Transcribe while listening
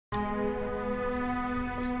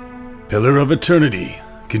Pillar of Eternity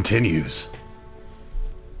continues.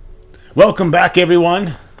 Welcome back,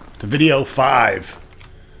 everyone, to video 5.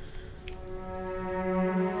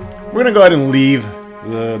 We're going to go ahead and leave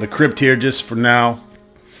the crypt here just for now.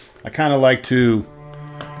 I kind of like to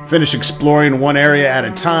finish exploring one area at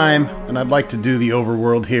a time, and I'd like to do the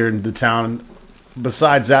overworld here in the town.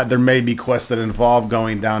 Besides that, there may be quests that involve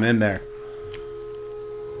going down in there.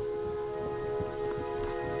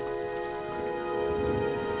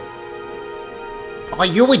 Are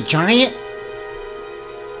you a giant?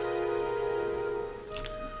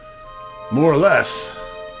 More or less.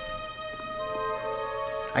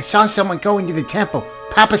 I saw someone go into the temple.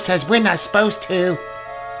 Papa says we're not supposed to.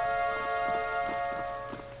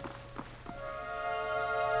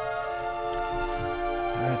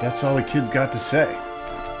 Alright, that's all the kid's got to say.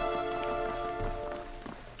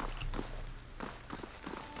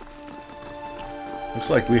 Looks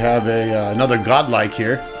like we have another godlike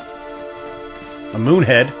here. A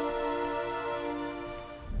moonhead.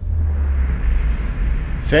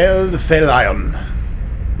 Fel Felion.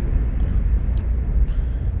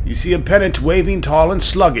 You see a pennant waving tall and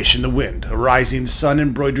sluggish in the wind, a rising sun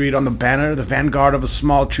embroidered on the banner, the vanguard of a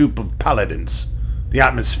small troop of paladins. The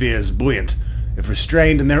atmosphere is buoyant, if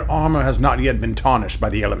restrained, and their armor has not yet been tarnished by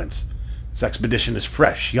the elements. This expedition is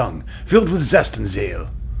fresh, young, filled with zest and zeal.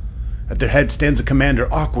 At their head stands a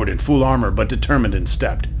commander, awkward in full armor, but determined in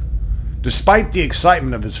step. Despite the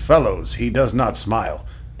excitement of his fellows, he does not smile.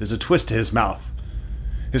 There's a twist to his mouth.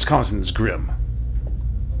 His countenance grim.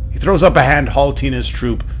 He throws up a hand, halting his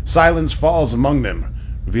troop. Silence falls among them,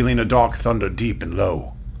 revealing a dark thunder deep and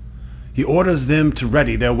low. He orders them to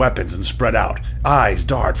ready their weapons and spread out. Eyes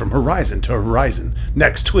dart from horizon to horizon,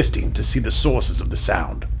 necks twisting to see the sources of the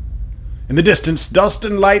sound. In the distance, dust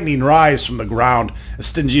and lightning rise from the ground as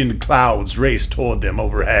Stygian clouds race toward them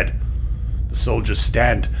overhead. The soldiers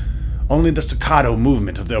stand, only the staccato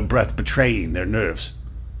movement of their breath betraying their nerves.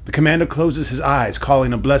 The commander closes his eyes,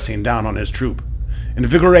 calling a blessing down on his troop.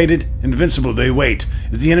 Invigorated, invincible, they wait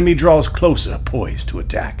as the enemy draws closer, poised to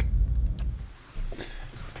attack.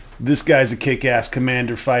 This guy's a kick-ass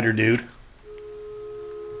commander fighter dude.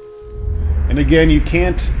 And again, you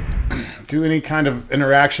can't do any kind of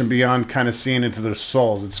interaction beyond kind of seeing into their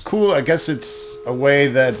souls. It's cool. I guess it's a way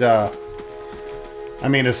that I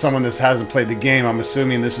mean, as someone that hasn't played the game, I'm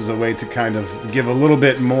assuming this is a way to kind of give a little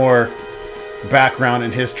bit more background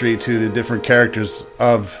and history to the different characters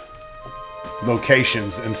of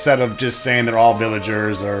locations, instead of just saying they're all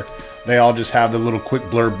villagers or they all just have the little quick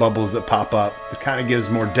blurb bubbles that pop up. It kind of gives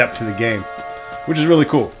more depth to the game, which is really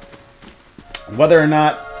cool. Whether or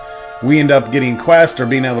not we end up getting quests or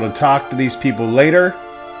being able to talk to these people later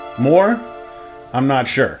more, I'm not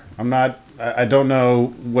sure. I don't know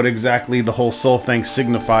what exactly the whole soul thing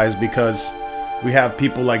signifies, because we have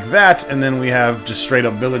people like that, and then we have just straight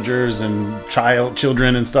up villagers and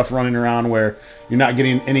children and stuff running around where you're not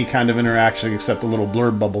getting any kind of interaction except a little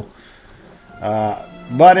blurb bubble.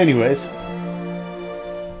 But anyways,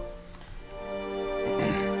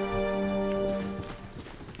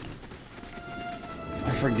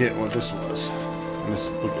 I forget what this was. Let's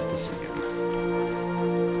look at this again.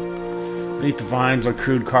 Beneath the vines are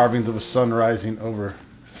crude carvings of a sun rising over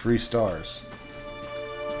 3 stars.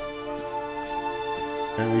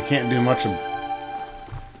 And we can't do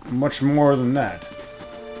much more than that.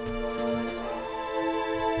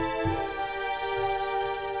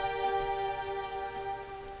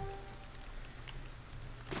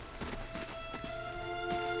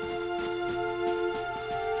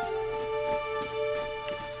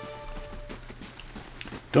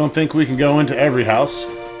 Don't think we can go into every house.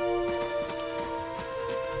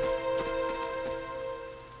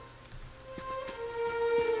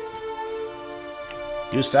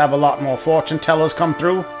 Used to have a lot more fortune tellers come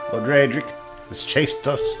through. Lord Raedric has chased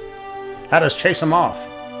us. Had us chase him off.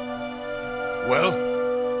 Well?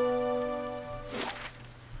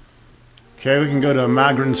 Okay, we can go to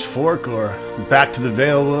Magran's Fork or back to the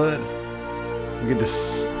Valewood. We get to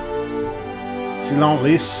Silent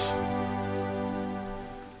Lys.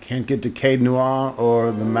 Can't get to Cade Noir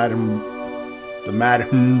or the Madam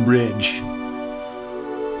Bridge.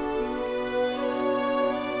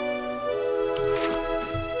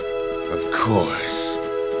 Of course.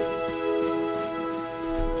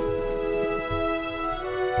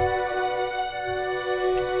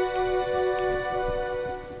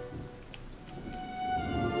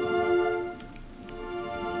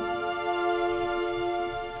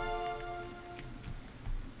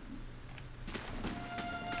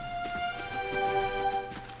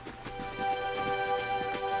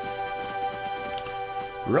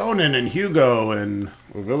 Ronan and Hugo and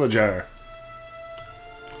a villager.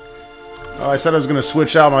 Oh, I said I was going to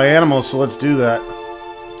switch out my animals, so let's do that.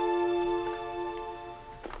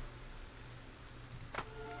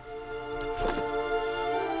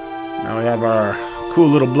 Now we have our cool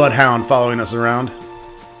little bloodhound following us around.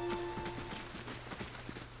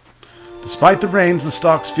 Despite the rains, the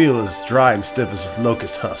stalks feel as dry and stiff as a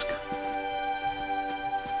locust husk.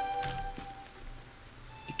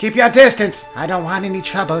 Keep your distance. I don't want any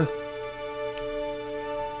trouble.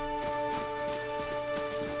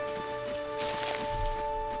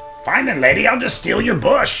 Fine then, lady. I'll just steal your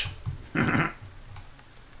bush. I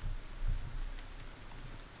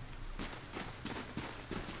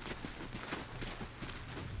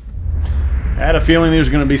had a feeling there was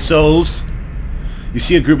going to be souls. You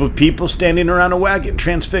see a group of people standing around a wagon,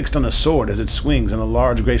 transfixed on a sword as it swings in a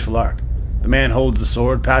large, graceful arc. The man holds the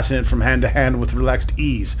sword, passing it from hand to hand with relaxed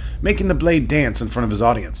ease, making the blade dance in front of his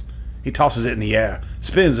audience. He tosses it in the air,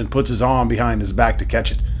 spins, and puts his arm behind his back to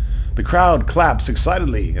catch it. The crowd claps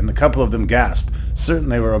excitedly, and a couple of them gasp, certain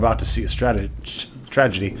they were about to see a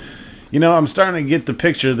tragedy. You know, I'm starting to get the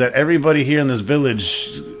picture that everybody here in this village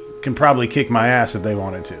can probably kick my ass if they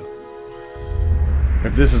wanted to.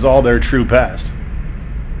 If this is all their true past.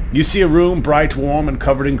 You see a room bright, warm, and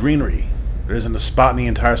covered in greenery. There isn't a spot in the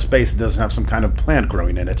entire space that doesn't have some kind of plant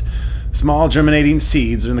growing in it. Small germinating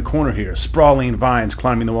seeds are in the corner here, sprawling vines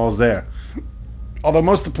climbing the walls there. Although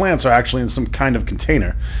most of the plants are actually in some kind of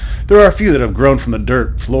container, there are a few that have grown from the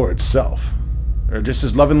dirt floor itself. They're just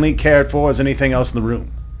as lovingly cared for as anything else in the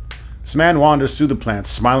room. This man wanders through the plants,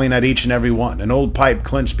 smiling at each and every one, an old pipe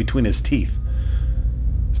clenched between his teeth.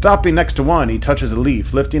 Stopping next to one, he touches a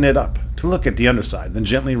leaf, lifting it up to look at the underside, then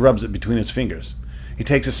gently rubs it between his fingers. He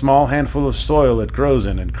takes a small handful of soil it grows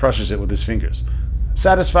in and crushes it with his fingers.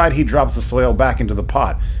 Satisfied, he drops the soil back into the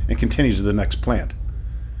pot and continues to the next plant.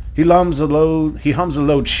 He hums a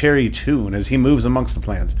low cherry tune as he moves amongst the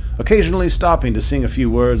plants, occasionally stopping to sing a few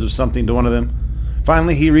words of something to one of them.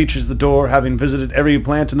 Finally, he reaches the door, having visited every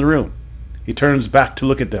plant in the room. He turns back to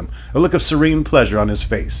look at them, a look of serene pleasure on his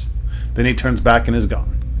face. Then he turns back and is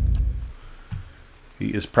gone. He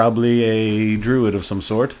is probably a druid of some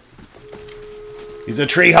sort. He's a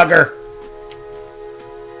tree hugger.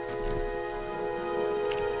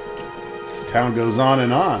 This town goes on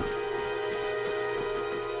and on.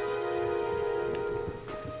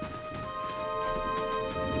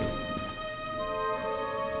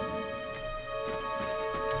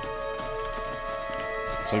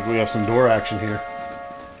 Looks like we have some door action here.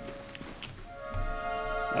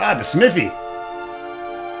 Ah, the smithy.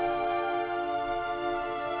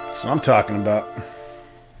 That's what I'm talking about.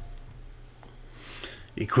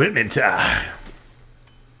 Equipment.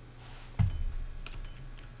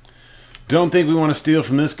 Don't think we want to steal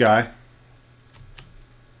from this guy.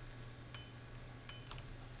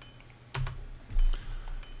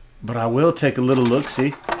 But I will take a little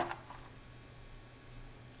look-see.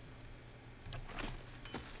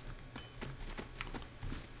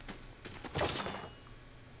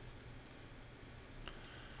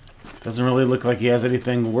 Doesn't really look like he has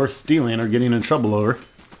anything worth stealing or getting in trouble over.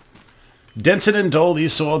 Denson and Dole,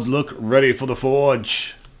 these swords look ready for the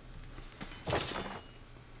forge.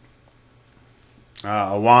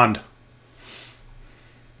 A wand.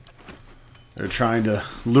 They're trying to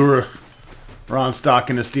lure Ronstock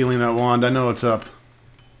into stealing that wand. I know what's up.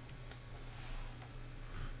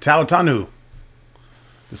 Taotanu.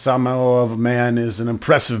 The Samoa of a man is an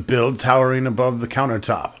impressive build, towering above the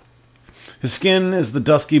countertop. His skin is the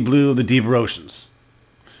dusky blue of the deeper oceans,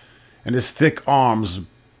 and his thick arms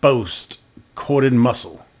boast corded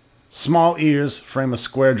muscle. Small ears frame a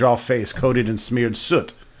square-jaw face coated in smeared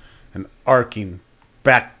soot and arcing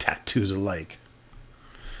back tattoos alike.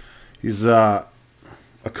 He's a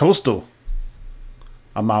coastal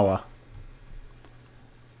Amawa,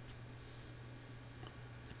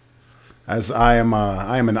 as I am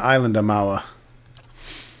an island Amawa.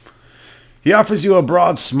 He offers you a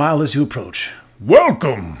broad smile as you approach.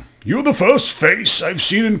 Welcome! You're the first face I've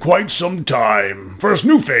seen in quite some time. First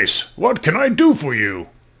new face. What can I do for you?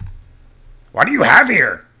 What do you have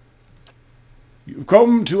here? You've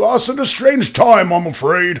come to us at a strange time, I'm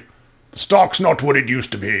afraid. The stock's not what it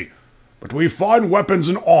used to be, but we've fine weapons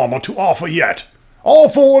and armor to offer yet. All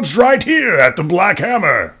forged right here at the Black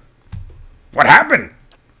Hammer. What happened?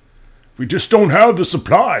 We just don't have the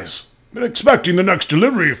supplies. Been expecting the next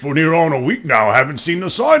delivery for near on a week now. Haven't seen a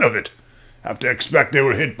sign of it. Have to expect they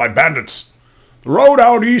were hit by bandits. The road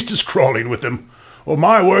out east is crawling with them, or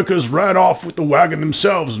my workers ran off with the wagon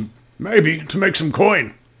themselves, maybe to make some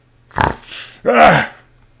coin. If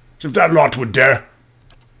that lot would dare.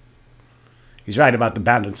 He's right about the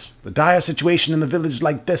bandits. The dire situation in the village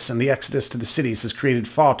like this and the exodus to the cities has created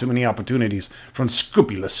far too many opportunities for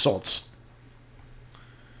unscrupulous sorts.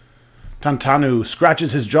 Tantanu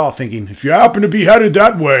scratches his jaw thinking, if you happen to be headed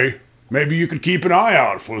that way, maybe you could keep an eye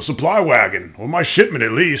out for a supply wagon, or my shipment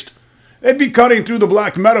at least. They'd be cutting through the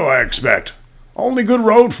Black Meadow, I expect. Only good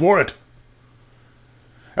road for it.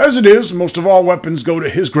 As it is, most of all weapons go to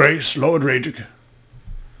His Grace, Lord Rajik.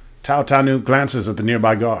 Tautanu glances at the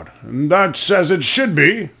nearby guard. And that's as it should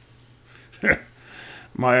be.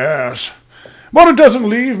 My ass. But it doesn't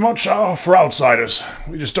leave much for outsiders.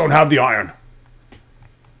 We just don't have the iron.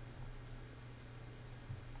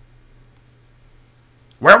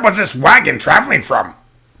 Where was this wagon traveling from?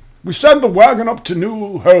 We send the wagon up to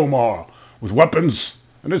New Helmar with weapons,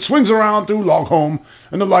 and it swings around through Logholm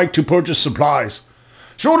and the like to purchase supplies.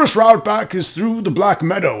 Shortest route back is through the Black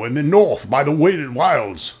Meadow and then north by the Waded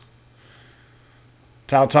Wilds.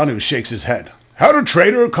 Tautanu shakes his head. Had a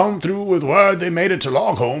trader come through with word they made it to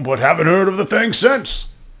Logholm, but haven't heard of the thing since.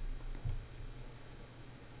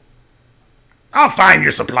 I'll find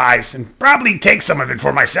your supplies and probably take some of it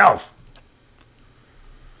for myself.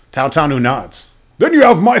 Tautanu nods. Then you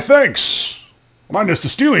have my thanks. Minus the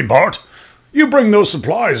stealing part. You bring those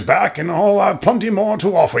supplies back and I'll have plenty more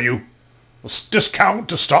to offer you. A discount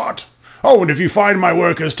to start. Oh, and if you find my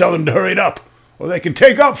workers, tell them to hurry it up, or they can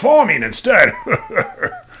take up farming instead.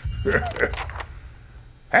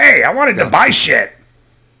 Hey, I wanted to buy shit.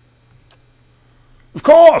 Of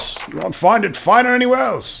course. You won't find it finer anywhere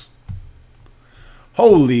else.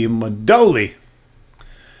 Holy madoli.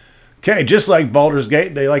 Okay, just like Baldur's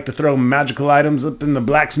Gate, they like to throw magical items up in the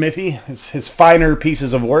blacksmithy. His finer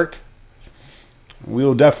pieces of work. We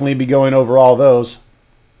will definitely be going over all those.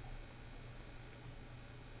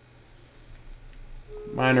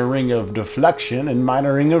 Minor ring of deflection and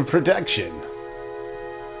minor ring of protection.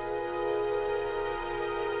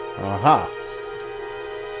 Aha.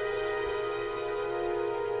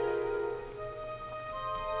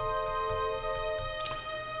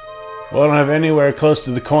 Well, I don't have anywhere close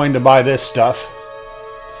to the coin to buy this stuff.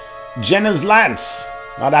 Jenna's lance.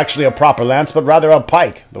 Not actually a proper lance, but rather a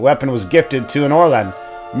pike. The weapon was gifted to an Orlan,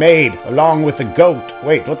 made along with the goat.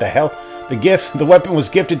 Wait, what the hell? The weapon was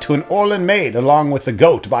gifted to an Orlan maid along with the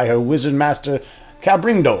goat by her wizard master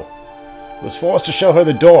Cabrindo, who was forced to show her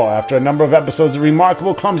the door after a number of episodes of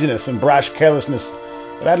remarkable clumsiness and brash carelessness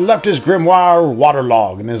that had left his grimoire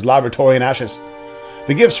waterlogged in his laboratory in ashes.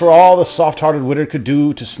 The gifts were all the soft-hearted widow could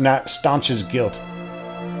do to staunch his guilt.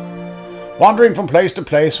 Wandering from place to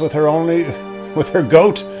place with her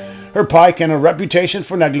goat, her pike, and a reputation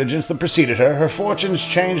for negligence that preceded her, her fortunes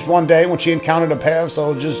changed one day when she encountered a pair of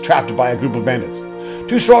soldiers trapped by a group of bandits.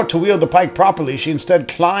 Too short to wield the pike properly, she instead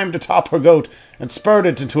climbed atop her goat and spurred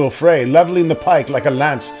it into a fray, leveling the pike like a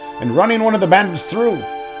lance and running one of the bandits through.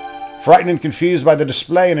 Frightened and confused by the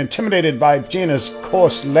display and intimidated by Gina's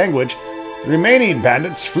coarse language, the remaining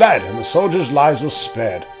bandits fled and the soldiers' lives were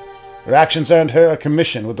spared. Her actions earned her a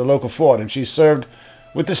commission with the local fort, and she served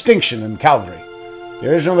with distinction in cavalry. The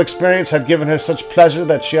original experience had given her such pleasure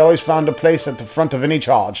that she always found a place at the front of any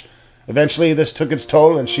charge. Eventually, this took its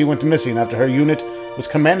toll, and she went missing after her unit was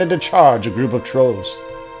commanded to charge a group of trolls.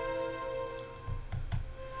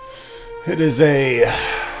 It is a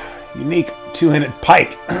unique two-handed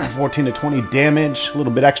pike, 14 to 20 damage, a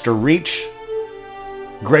little bit extra reach.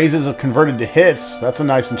 Grazes are converted to hits. That's a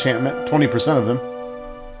nice enchantment, 20% of them.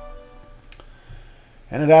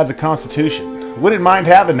 And it adds a constitution. Wouldn't mind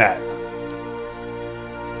having that.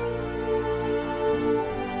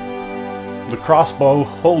 The crossbow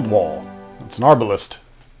hold wall. It's an arbalist.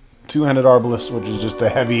 Two-handed arbalist, which is just a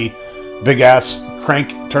heavy, big-ass,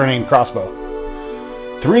 crank-turning crossbow.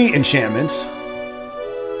 3 enchantments.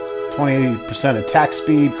 20% attack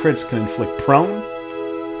speed. Crits can inflict prone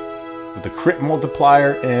with a crit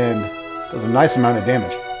multiplier and does a nice amount of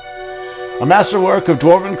damage. A masterwork of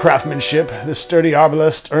dwarven craftsmanship, this sturdy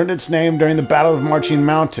arbalist earned its name during the Battle of Marching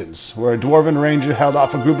Mountains, where a dwarven ranger held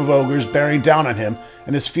off a group of ogres bearing down on him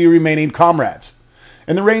and his few remaining comrades.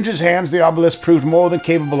 In the ranger's hands, the arbalist proved more than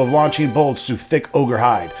capable of launching bolts through thick ogre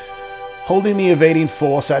hide, holding the evading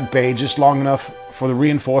force at bay just long enough for the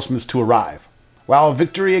reinforcements to arrive. While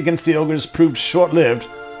victory against the ogres proved short-lived,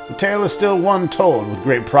 the tale is still one told with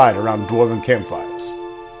great pride around dwarven campfires.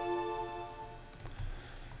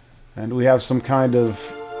 And we have some kind of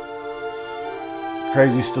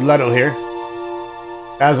crazy stiletto here.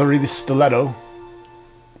 Azari Stiletto.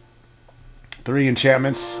 3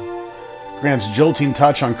 enchantments. Grants jolting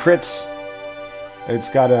touch on crits. It's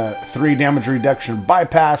got a 3 damage reduction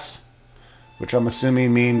bypass, which I'm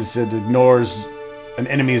assuming means it ignores an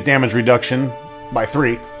enemy's damage reduction by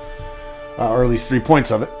 3. or at least 3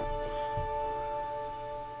 points of it.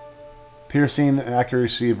 Piercing,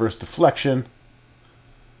 accuracy versus deflection.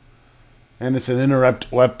 And it's an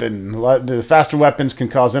interrupt weapon. The faster weapons can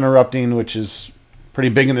cause interrupting, which is pretty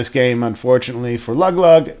big in this game, unfortunately. For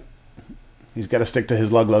Lug-Lug, he's got to stick to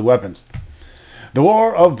his Lug-Lug weapons. The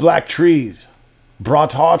War of Black Trees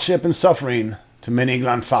brought hardship and suffering to many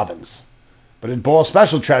Glanfathans, but it bore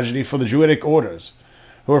special tragedy for the Druidic orders,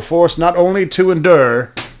 who were forced not only to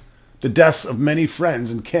endure the deaths of many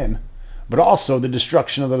friends and kin, but also the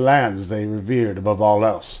destruction of the lands they revered above all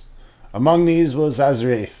else. Among these was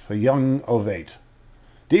Azraith, a young Ovate,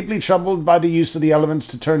 deeply troubled by the use of the elements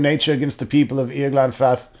to turn nature against the people of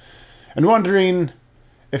Irglanfath, and wondering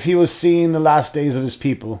if he was seeing the last days of his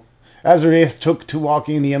people. Azraith took to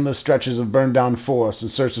walking the endless stretches of burned-down forest in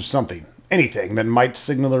search of something, anything that might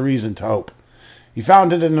signal a reason to hope. He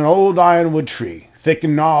found it in an old ironwood tree, thick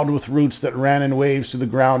and gnawed with roots that ran in waves to the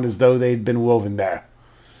ground as though they'd been woven there.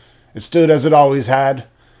 It stood as it always had,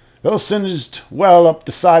 though singed well up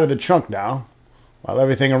the side of the trunk now, while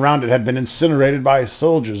everything around it had been incinerated by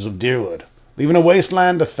soldiers of Deerwood, leaving a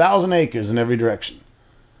wasteland 1,000 acres in every direction.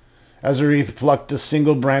 Azraith plucked a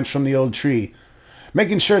single branch from the old tree,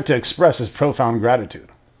 making sure to express his profound gratitude.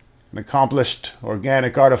 An accomplished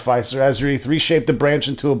organic artificer, Azraith reshaped the branch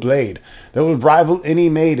into a blade that would rival any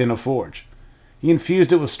made in a forge. He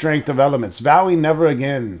infused it with strength of elements, vowing never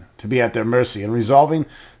again to be at their mercy, and resolving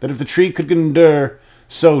that if the tree could endure,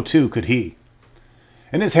 so too could he.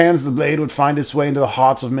 In his hands the blade would find its way into the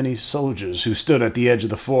hearts of many soldiers who stood at the edge of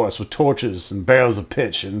the forest with torches and barrels of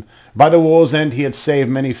pitch, and by the war's end he had saved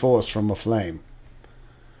many forests from a flame.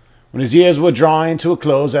 When his years were drawing to a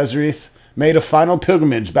close, Azraith made a final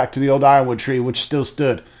pilgrimage back to the old ironwood tree which still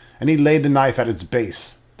stood, and he laid the knife at its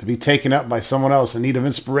base, to be taken up by someone else in need of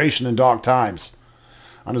inspiration in dark times.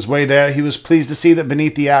 On his way there, he was pleased to see that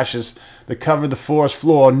beneath the ashes that covered the forest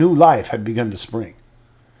floor, new life had begun to spring.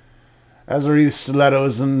 Azraith's stiletto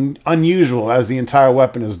is unusual, as the entire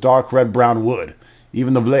weapon is dark red-brown wood,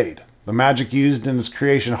 even the blade. The magic used in its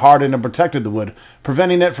creation hardened and protected the wood,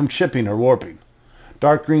 preventing it from chipping or warping.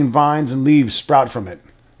 Dark green vines and leaves sprout from it,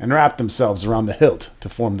 and wrap themselves around the hilt to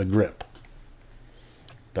form the grip.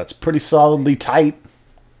 That's pretty solidly tight.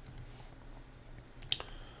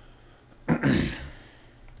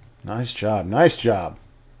 Nice job, nice job.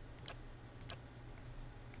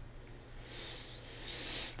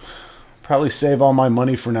 Probably save all my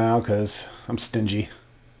money for now because I'm stingy.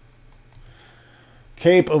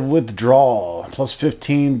 Cape of Withdrawal, plus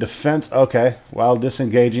 15 defense. Okay, while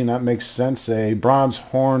disengaging, that makes sense. A bronze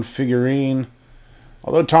horn figurine.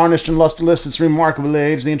 Although tarnished and lusterless, its remarkable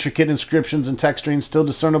age, the intricate inscriptions and texturing still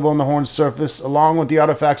discernible on the horn's surface, along with the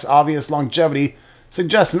artifact's obvious longevity,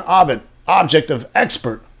 suggests an object of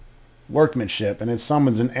expert workmanship, and it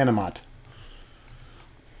summons an Animat.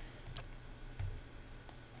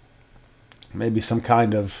 Maybe some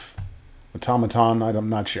kind of automaton, I'm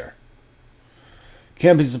not sure.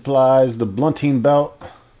 Camping supplies, the blunting belt,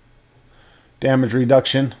 damage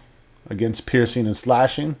reduction against piercing and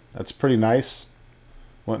slashing. That's pretty nice.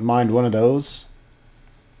 Wouldn't mind one of those.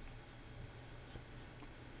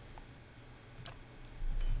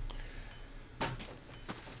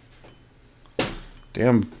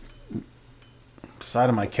 Damn, side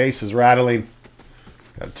of my case is rattling.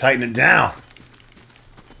 Gotta tighten it down.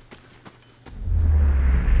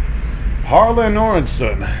 Harlan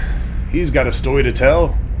Orenson. He's got a story to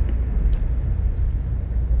tell.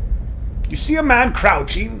 You see a man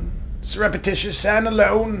crouching, surreptitious and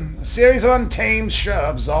alone, a series of untamed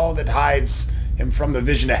shrubs, all that hides him from the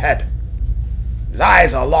vision ahead. His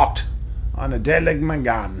eyes are locked on a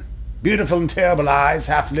Delegmangan, beautiful and terrible eyes,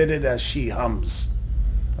 half-lidded as she hums.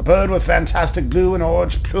 A bird with fantastic blue and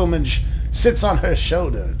orange plumage sits on her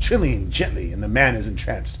shoulder, trilling gently, and the man is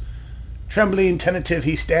entranced. Trembling, tentative,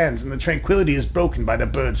 he stands, and the tranquility is broken by the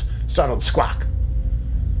bird's startled squawk.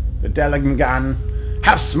 The Delegmangan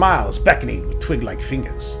half smiles, beckoning with twig-like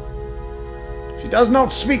fingers. She does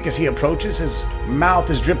not speak as he approaches. His mouth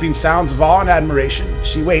is dripping sounds of awe and admiration.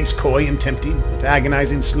 She waits, coy and tempting. With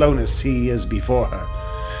agonizing slowness, he is before her.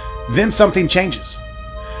 Then something changes.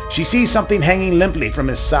 She sees something hanging limply from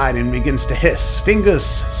his side and begins to hiss. Fingers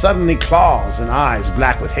suddenly claws and eyes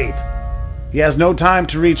black with hate. He has no time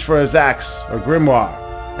to reach for his axe or grimoire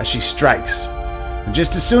as she strikes. And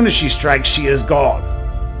just as soon as she strikes, she is gone.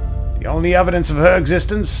 The only evidence of her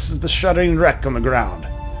existence is the shuddering wreck on the ground.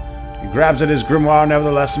 He grabs at his grimoire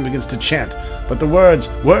nevertheless and begins to chant, but the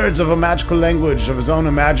words of a magical language of his own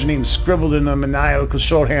imagining, scribbled in a maniacal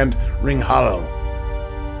shorthand, ring hollow.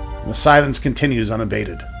 And the silence continues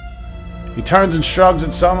unabated. He turns and shrugs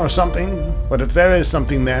at some or something, but if there is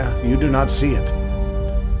something there, you do not see it.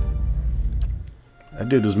 That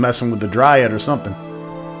dude was messing with the Dryad or something.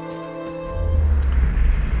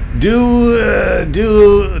 Duig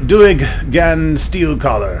Gan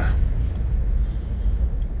Steelcollar.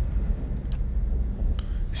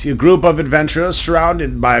 You see a group of adventurers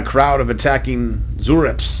surrounded by a crowd of attacking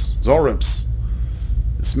Zorips.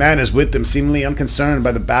 This man is with them, seemingly unconcerned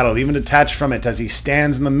by the battle, even detached from it as he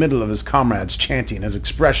stands in the middle of his comrades, chanting, his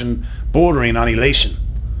expression bordering on elation.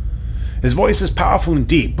 His voice is powerful and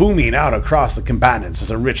deep, booming out across the combatants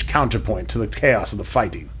as a rich counterpoint to the chaos of the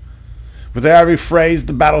fighting. With every phrase,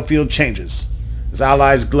 the battlefield changes. His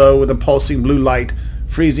allies glow with a pulsing blue light,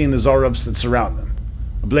 freezing the Zorips that surround them.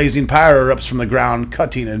 A blazing pyre erupts from the ground,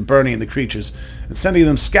 cutting and burning the creatures, and sending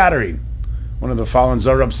them scattering. One of the fallen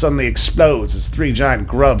Zorips suddenly explodes as 3 giant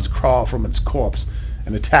grubs crawl from its corpse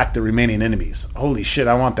and attack the remaining enemies. Holy shit,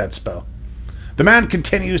 I want that spell. The man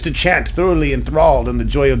continues to chant, thoroughly enthralled in the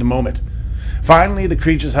joy of the moment. Finally, the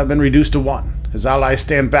creatures have been reduced to 1. His allies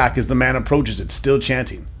stand back as the man approaches it, still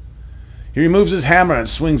chanting. He removes his hammer and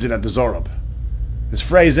swings it at the Zorub. His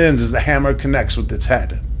phrase ends as the hammer connects with its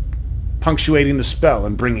head, punctuating the spell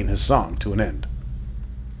and bringing his song to an end.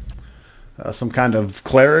 Some kind of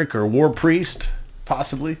cleric or war priest,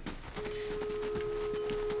 possibly.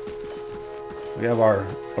 We have our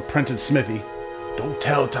apprentice Smithy. Don't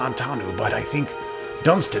tell Tantanu, but I think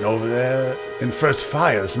Dunstan over there in First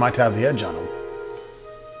Fires might have the edge on him.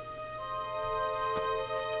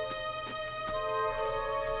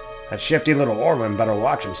 That shifty little Orlin better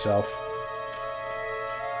watch himself.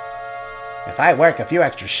 If I work a few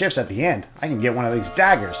extra shifts at the end, I can get one of these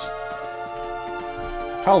daggers.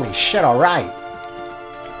 Holy shit, alright.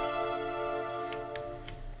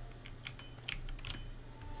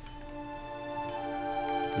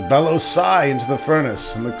 The bellows sigh into the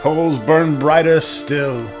furnace, and the coals burn brighter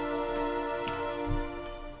still.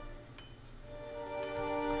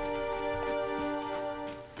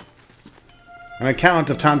 An account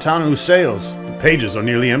of Tantanu's sails. The pages are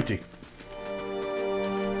nearly empty.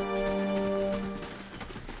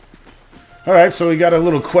 Alright, so we got a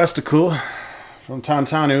little questicle from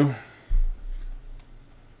Tantanu.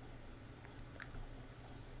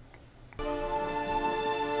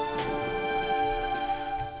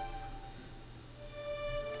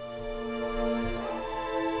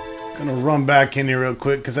 Gonna run back in here real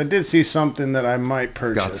quick because I did see something that I might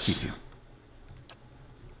purchase. Godspeed you.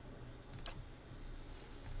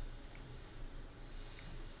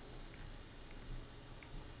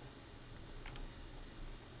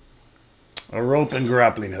 A rope and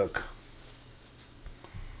grappling hook.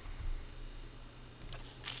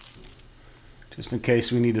 Just in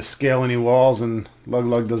case we need to scale any walls and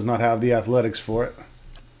Lug does not have the athletics for it.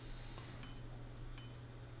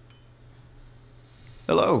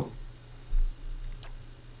 Hello.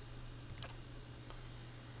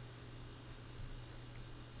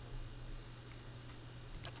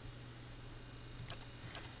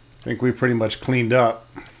 I think we pretty much cleaned up.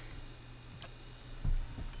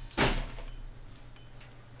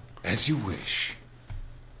 As you wish.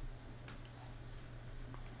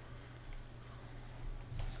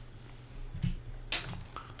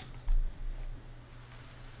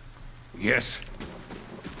 Yes.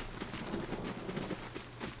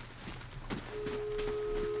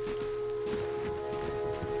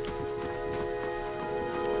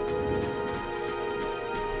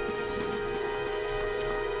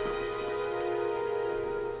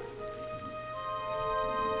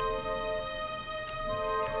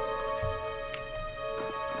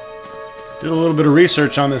 Did a little bit of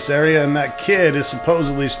research on this area, and that kid is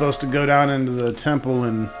supposedly supposed to go down into the temple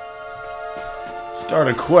and start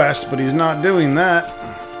a quest, but he's not doing that.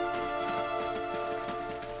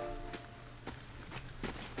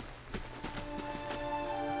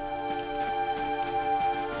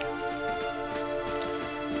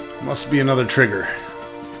 Must be another trigger.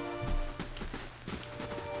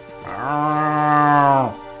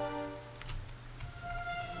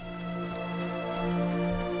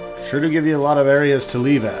 Sure to give you a lot of areas to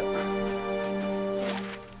leave at.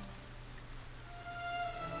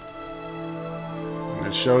 And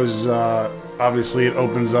it shows, obviously it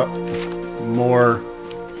opens up more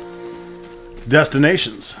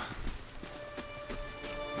destinations.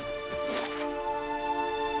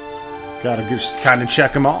 Gotta just kind of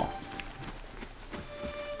check them all.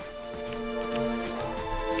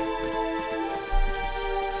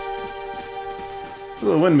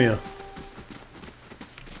 Ooh, a windmill.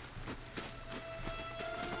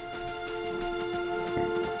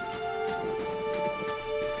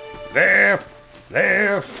 Left,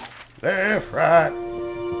 left, left, right.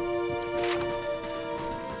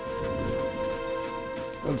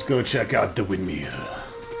 go check out the windmill.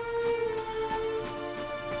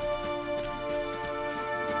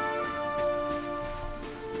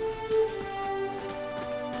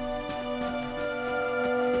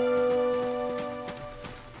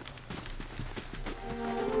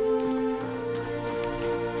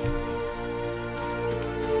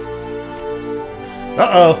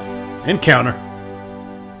 Uh-oh. Encounter.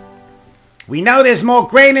 We know there's more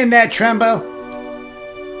grain in there, Trembo.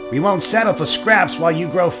 We won't settle for scraps while you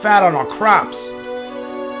grow fat on our crops.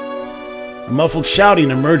 A muffled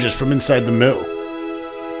shouting emerges from inside the mill.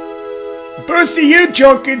 First of you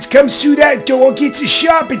junkins comes through that door, gets a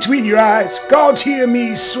shot between your eyes. God hear me,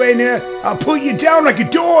 Swainer. I'll put you down like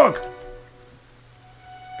a dog.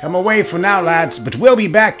 Come away for now, lads, but we'll be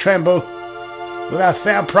back, Trembo. We'll have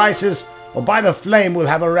fair prices, or by the flame we'll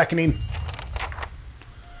have a reckoning.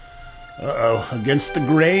 Uh-oh, against the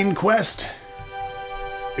grain quest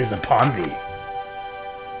is upon me.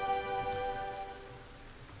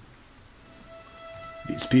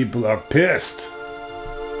 These people are pissed.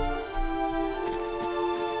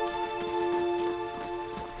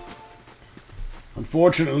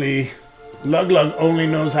 Unfortunately, Lug-Lug only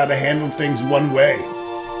knows how to handle things one way.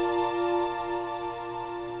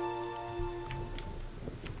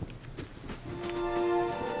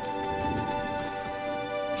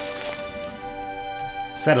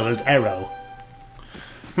 Settler's arrow.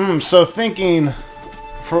 So thinking,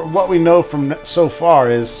 for what we know from so far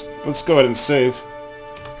is, let's go ahead and save.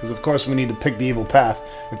 Because of course we need to pick the evil path.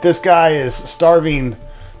 If this guy is starving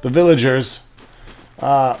the villagers,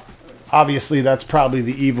 obviously that's probably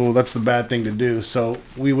that's the bad thing to do. So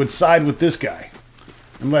we would side with this guy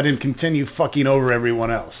and let him continue fucking over everyone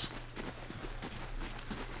else.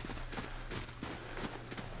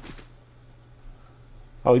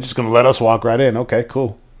 Oh, he's just going to let us walk right in. Okay,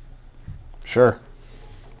 cool. Sure.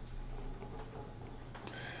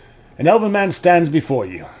 An elven man stands before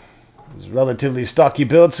you. His relatively stocky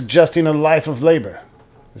build suggesting a life of labor.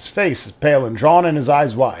 His face is pale and drawn and his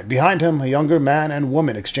eyes wide. Behind him, a younger man and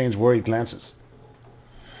woman exchange worried glances.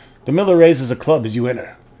 The miller raises a club as you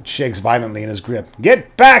enter. It shakes violently in his grip.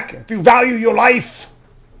 Get back if you value your life!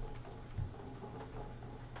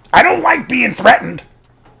 I don't like being threatened!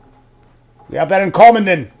 We have that in common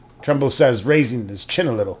then, Tremble says, raising his chin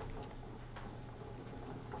a little.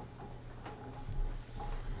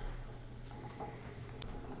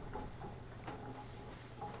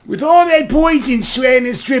 With all that poison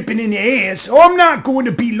sweetness dripping in their ears, I'm not going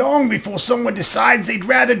to be long before someone decides they'd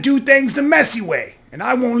rather do things the messy way, and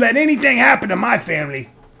I won't let anything happen to my family.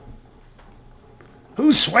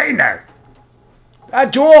 Who's Swainer?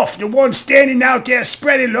 That dwarf, the one standing out there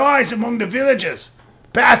spreading lies among the villagers.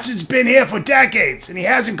 Bastard's been here for decades, and he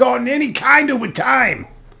hasn't gotten any kinder with time.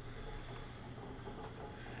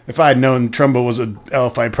 If I had known Trumbo was an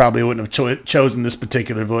elf, I probably wouldn't have chosen this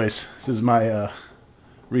particular voice. This is my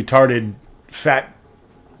retarded, fat,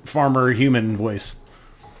 farmer human voice.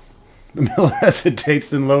 The miller hesitates,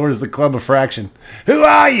 then lowers the club a fraction. Who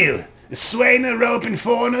are you? Is Swainer roping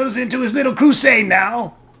foreigners into his little crusade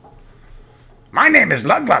now? My name is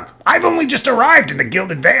Lug-Lug. I've only just arrived in the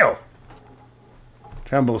Gilded Vale.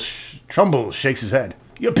 Trumbull shakes his head.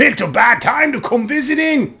 You picked a bad time to come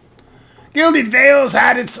visiting. Gilded Vale's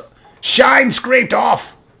had its shine scraped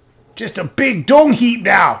off. Just a big dung heap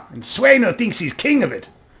now, and Swainer thinks he's king of it.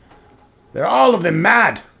 They're all of them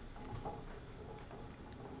mad.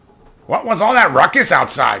 What was all that ruckus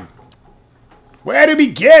outside? Where to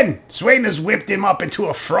begin? Swainer's whipped him up into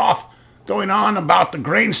a froth, going on about the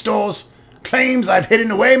grain stores. Claims I've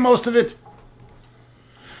hidden away most of it.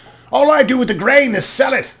 All I do with the grain is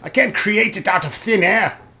sell it. I can't create it out of thin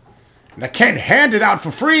air. And I can't hand it out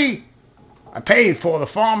for free. I pay for the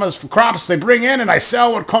farmers for crops they bring in, and I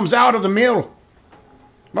sell what comes out of the mill.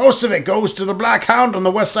 Most of it goes to the Black Hound on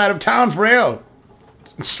the west side of town for ale.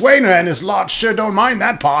 Swainer and his lot sure don't mind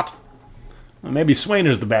that part. Well, maybe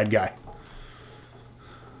Swainer's the bad guy.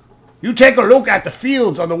 You take a look at the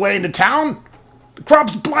fields on the way into town. The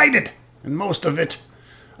crop's blighted, and most of it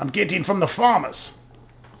I'm getting from the farmers.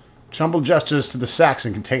 Trumbull gestures to the sacks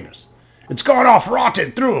and containers. It's gone off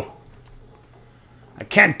rotted through. I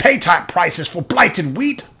can't pay top prices for blighted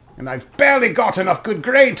wheat, and I've barely got enough good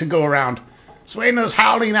grain to go around. Swainer's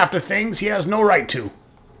howling after things he has no right to.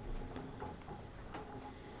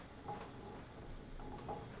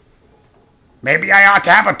 Maybe I ought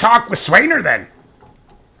to have a talk with Swainer then.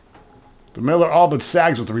 The miller all but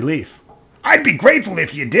sags with relief. I'd be grateful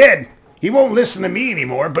if you did. He won't listen to me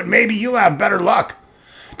anymore, but maybe you'll have better luck.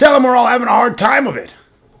 Tell him we're all having a hard time of it,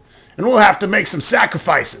 and we'll have to make some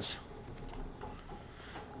sacrifices.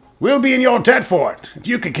 We'll be in your debt for it, if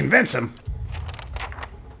you can convince him.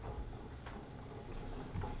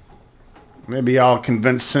 Maybe I'll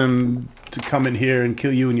convince him to come in here and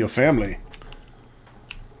kill you and your family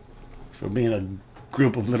for being a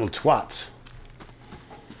group of little twats.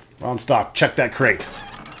 Ron Stock, check that crate.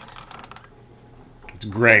 It's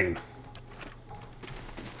grain.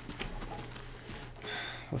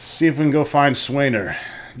 Let's see if we can go find Swainer.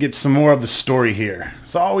 Get some more of the story here.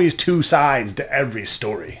 There's always two sides to every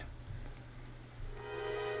story.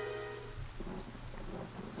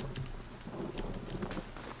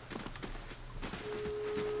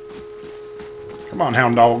 Come on,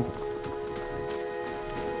 hound dog.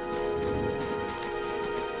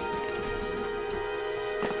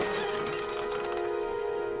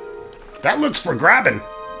 That looks for grabbing.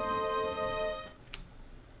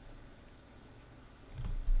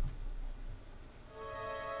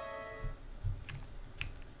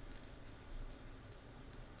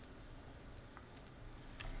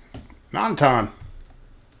 Nanton.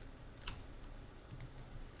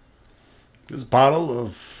 This bottle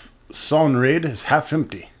of Sonrid is half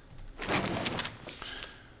empty.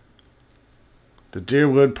 The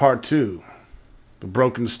Deerwood Part 2. The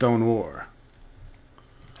Broken Stone War.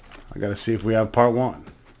 I gotta see if we have Part 1.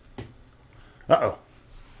 Uh-oh.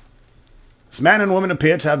 This man and woman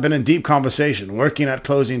appear to have been in deep conversation, working at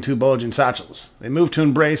closing two bulging satchels. They move to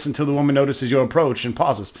embrace until the woman notices your approach and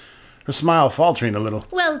pauses, her smile faltering a little.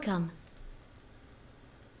 Welcome.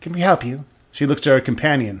 Can we help you? She looks to her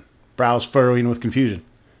companion, brows furrowing with confusion.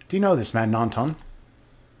 Do you know this man, Nanton?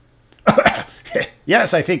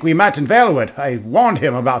 Yes, I think we met in Valewood. I warned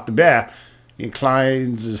him about the bear. He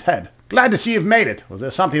inclines his head. Glad to see you've made it. Was there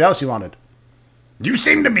something else you wanted? You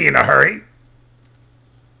seem to be in a hurry.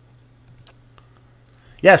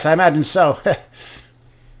 Yes, I imagine so.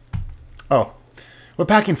 Oh, we're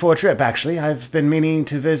packing for a trip, actually. I've been meaning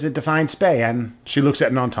to visit Defiance Bay, and she looks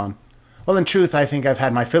at Nanton. Well, in truth, I think I've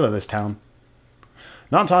had my fill of this town.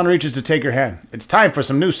 Nanton reaches to take her hand. It's time for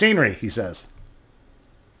some new scenery, he says.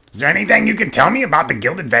 Is there anything you can tell me about the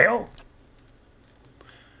Gilded Vale?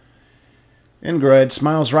 Ingrid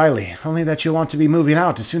smiles wryly, only that you'll want to be moving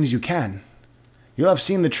out as soon as you can. You'll have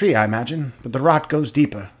seen the tree, I imagine, but the rot goes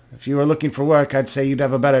deeper. If you were looking for work, I'd say you'd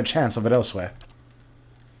have a better chance of it elsewhere.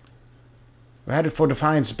 We're headed for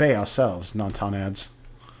Defiance Bay ourselves, Nanton adds.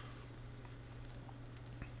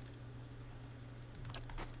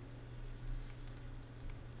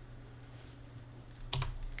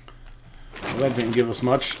 Well, that didn't give us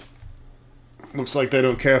much. Looks like they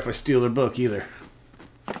don't care if I steal their book either.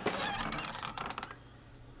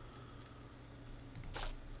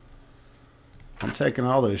 I'm taking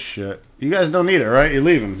all this shit. You guys don't need it, right? You're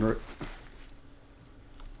leaving.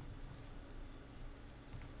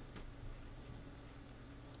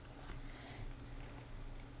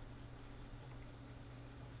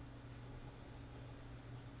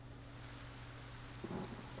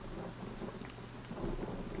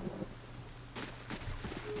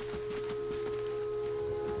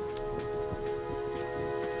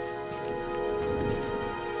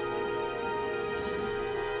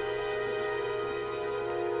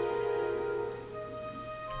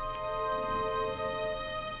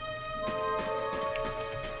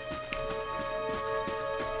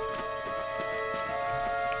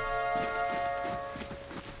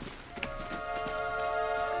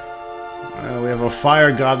 We have a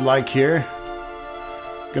fire godlike here.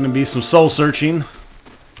 Gonna be some soul searching.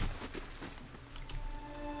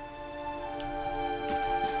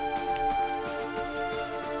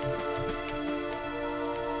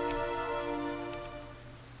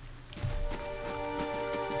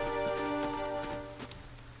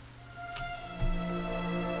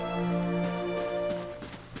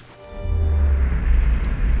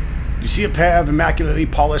 You see a pair of immaculately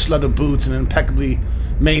polished leather boots and an impeccably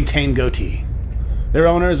maintained goatee. Their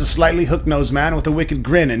owner is a slightly hook-nosed man with a wicked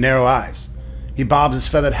grin and narrow eyes. He bobs his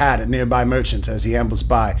feathered hat at nearby merchants as he ambles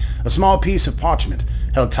by, a small piece of parchment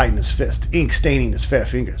held tight in his fist, ink staining his fair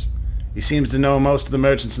fingers. He seems to know most of the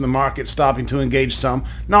merchants in the market, stopping to engage some,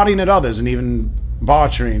 nodding at others, and even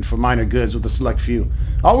bartering for minor goods with a select few,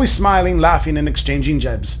 always smiling, laughing, and exchanging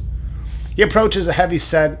jibes. He approaches a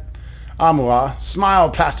heavy-set Amua, smile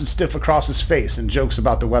plastered stiff across his face, and jokes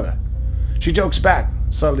about the weather. She jokes back,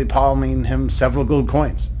 subtly palming him several gold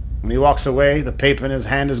coins. When he walks away, the paper in his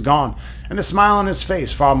hand is gone, and the smile on his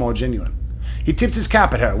face far more genuine. He tips his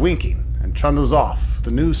cap at her, winking, and trundles off, with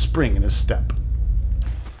a new spring in his step.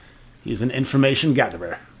 He is an information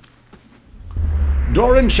gatherer.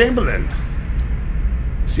 Doran Chamberlain.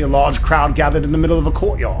 You see a large crowd gathered in the middle of a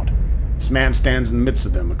courtyard. This man stands in the midst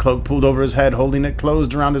of them, a cloak pulled over his head, holding it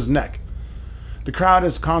closed around his neck. The crowd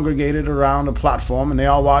is congregated around a platform, and they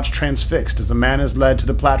all watch transfixed as the man is led to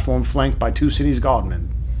the platform flanked by two city's guardmen.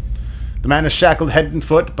 The man is shackled head and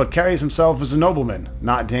foot, but carries himself as a nobleman,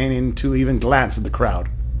 not deigning to even glance at the crowd.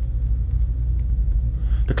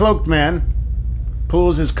 The cloaked man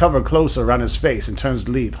pulls his cover closer around his face and turns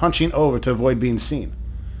to leave, hunching over to avoid being seen.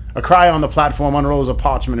 A crier on the platform unrolls a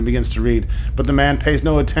parchment and begins to read, but the man pays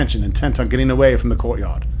no attention, intent on getting away from the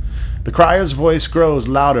courtyard. The crier's voice grows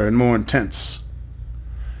louder and more intense.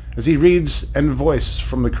 As he reads, and voice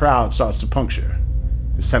from the crowd starts to puncture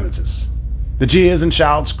his sentences. The jeers and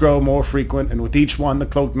shouts grow more frequent, and with each one the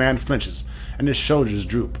cloaked man flinches, and his shoulders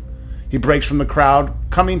droop. He breaks from the crowd,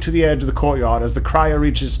 coming to the edge of the courtyard as the crier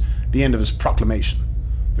reaches the end of his proclamation.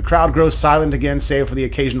 The crowd grows silent again, save for the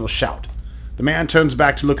occasional shout. The man turns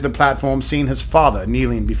back to look at the platform, seeing his father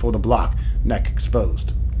kneeling before the block, neck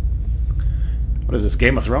exposed. What is this,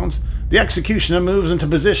 Game of Thrones? The executioner moves into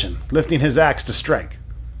position, lifting his axe to strike.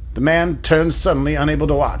 The man turns suddenly, unable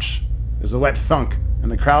to watch. There's a wet thunk,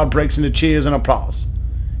 and the crowd breaks into cheers and applause.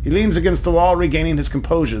 He leans against the wall, regaining his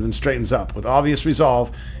composure, then straightens up. With obvious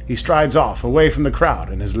resolve, he strides off, away from the crowd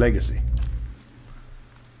and his legacy.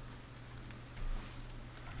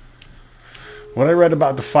 What I read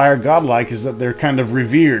about the fire godlike is that they're kind of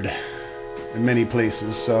revered in many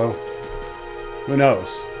places, so who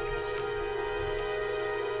knows?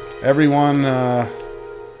 Everyone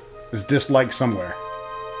is disliked somewhere.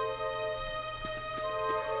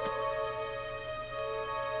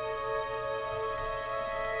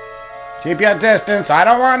 Keep your distance. I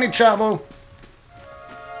don't want any trouble.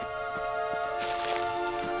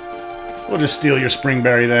 We'll just steal your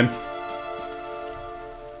springberry then.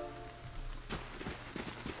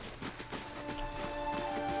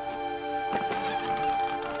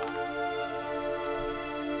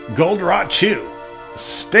 Goldratt Chew, a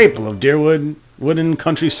staple of Deerwood wooden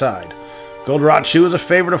countryside. Goldratt Chew is a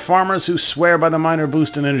favorite of farmers who swear by the minor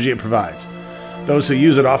boost in energy it provides. Those who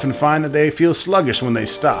use it often find that they feel sluggish when they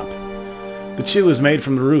stop. The chew is made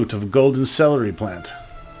from the root of a golden celery plant.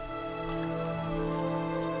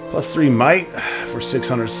 +3 might for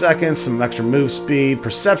 600 seconds, some extra move speed.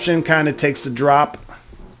 Perception kind of takes a drop,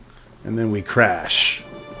 and then we crash.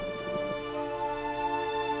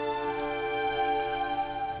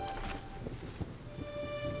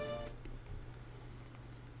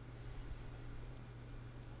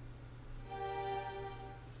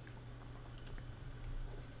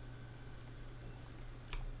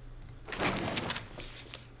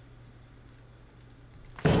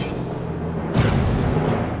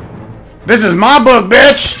 This is my book,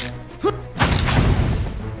 bitch!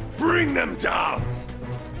 Bring them down!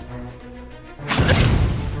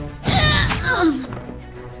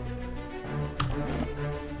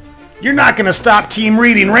 You're not gonna stop Team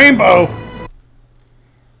Reading Rainbow!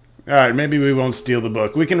 Alright, maybe we won't steal the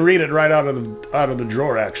book. We can read it right out of the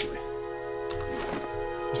drawer, actually.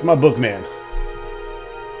 It's my book, man.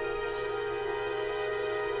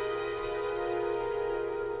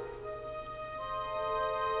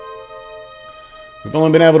 We've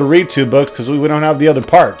only been able to read 2 books because we don't have the other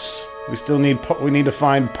parts. We need to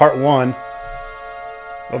find part 1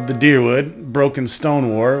 of the Deerwood Broken Stone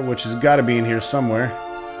War, which has got to be in here somewhere.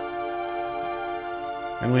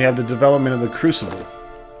 And we have the development of the Crucible.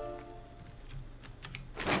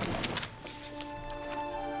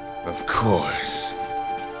 Of course.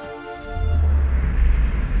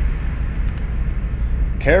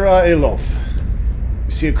 Kara Elof.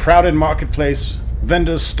 You see a crowded marketplace.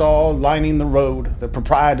 Vendors stall lining the road, the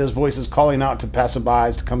proprietor's voices calling out to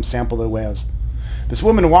passerbys to come sample their wares. This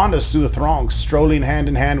woman wanders through the throng, strolling hand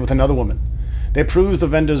in hand with another woman. They peruse the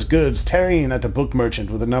vendor's goods, tarrying at the book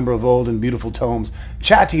merchant with a number of old and beautiful tomes,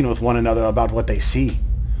 chatting with one another about what they see.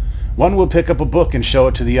 One will pick up a book and show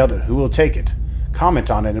it to the other, who will take it,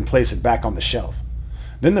 comment on it, and place it back on the shelf.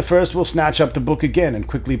 Then the first will snatch up the book again and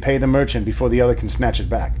quickly pay the merchant before the other can snatch it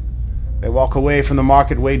back. They walk away from the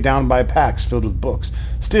market weighed down by packs filled with books,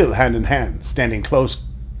 still hand in hand, standing close,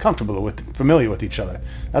 familiar with each other.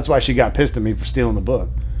 That's why she got pissed at me for stealing the book.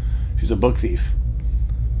 She's a book thief.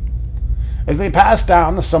 As they pass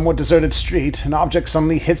down a somewhat deserted street, an object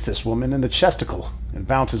suddenly hits this woman in the chesticle and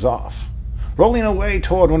bounces off, rolling away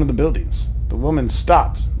toward one of the buildings. The woman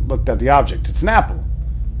stops, looked at the object. It's an apple,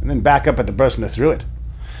 and then back up at the person who threw it.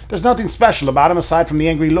 There's nothing special about him aside from the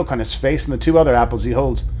angry look on his face and the 2 other apples he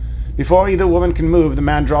holds. Before either woman can move, the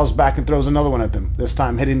man draws back and throws another one at them, this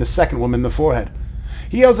time hitting the second woman in the forehead.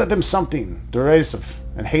 He yells at them something derisive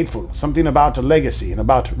and hateful, something about a legacy and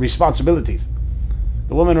about responsibilities.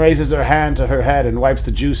 The woman raises her hand to her head and wipes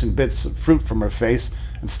the juice and bits of fruit from her face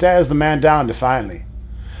and stares the man down defiantly.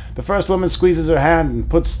 The first woman squeezes her hand and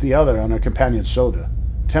puts the other on her companion's shoulder,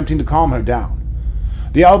 attempting to calm her down.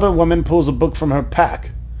 The other woman pulls a book from her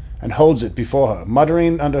pack and holds it before her,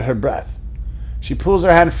 muttering under her breath. She pulls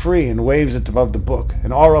her hand free and waves it above the book,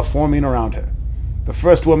 an aura forming around her. The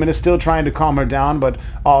first woman is still trying to calm her down, but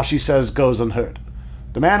all she says goes unheard.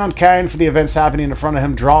 The man uncaring for the events happening in front of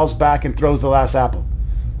him draws back and throws the last apple.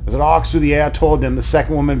 As it arcs through the air toward them, the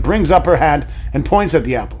second woman brings up her hand and points at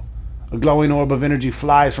the apple. A glowing orb of energy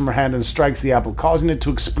flies from her hand and strikes the apple, causing it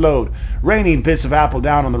to explode, raining bits of apple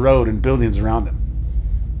down on the road and buildings around them.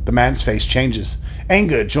 The man's face changes,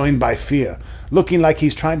 anger joined by fear, looking like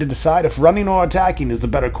he's trying to decide if running or attacking is the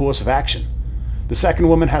better course of action. The second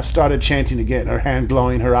woman has started chanting again, her hand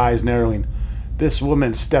glowing, her eyes narrowing. This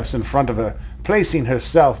woman steps in front of her, placing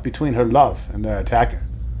herself between her love and their attacker.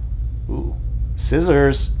 Ooh,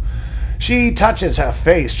 scissors. She touches her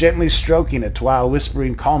face, gently stroking it while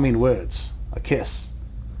whispering calming words. A kiss.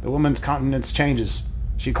 The woman's countenance changes.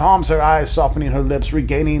 She calms her eyes, softening her lips,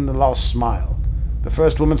 regaining the lost smile. The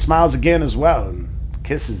first woman smiles again as well and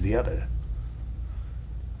kisses the other.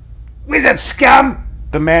 "Wizard scum!"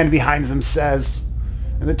 the man behind them says,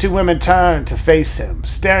 and the two women turn to face him,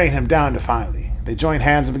 staring him down defiantly. They join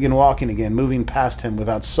hands and begin walking again, moving past him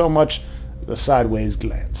without so much as a sideways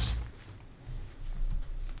glance.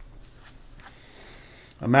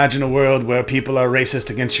 Imagine a world where people are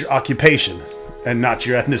racist against your occupation, and not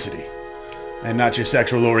your ethnicity, and not your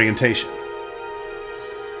sexual orientation.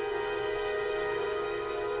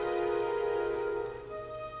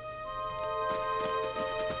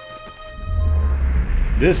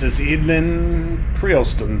 This is Evelyn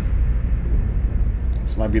Prielston.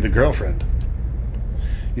 This might be the girlfriend.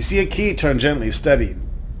 You see a key turn gently, steadied,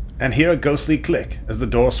 and hear a ghostly click as the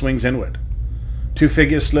door swings inward. Two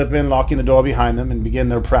figures slip in, locking the door behind them, and begin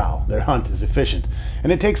their prowl. Their hunt is efficient,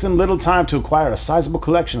 and it takes them little time to acquire a sizable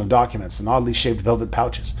collection of documents in oddly shaped velvet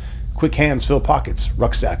pouches. Quick hands fill pockets,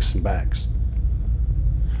 rucksacks, and bags.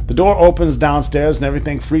 The door opens downstairs and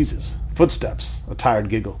everything freezes. Footsteps, a tired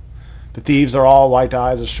giggle. The thieves are all white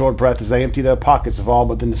eyes, a short breath as they empty their pockets of all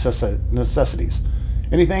but the necessities.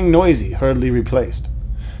 Anything noisy hurriedly replaced.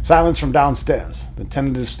 Silence from downstairs, the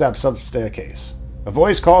tentative steps up the staircase. A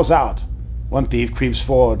voice calls out. One thief creeps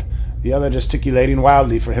forward, the other gesticulating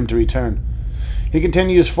wildly for him to return. He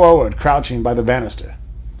continues forward, crouching by the banister.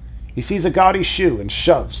 He sees a gaudy shoe and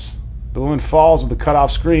shoves. The woman falls with a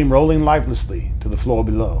cut-off scream, rolling lifelessly to the floor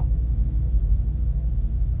below.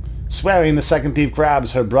 Swearing, the second thief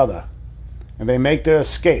grabs her brother, and they make their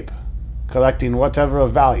escape, collecting whatever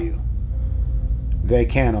of value they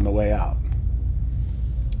can on the way out.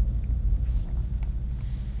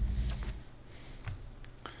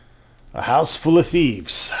 A house full of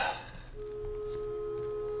thieves.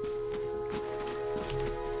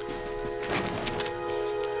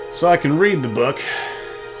 So I can read the book,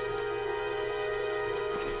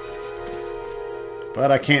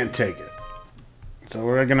 but I can't take it. So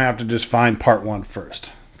we're going to have to just find part 1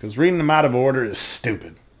 first, because reading them out of order is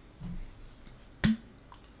stupid.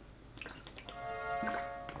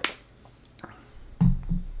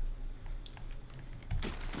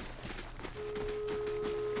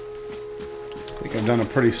 I think I've done a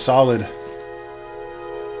pretty solid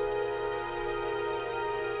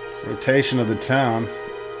rotation of the town.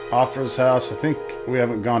 Offra's house, I think we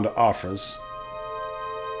haven't gone to Offra's.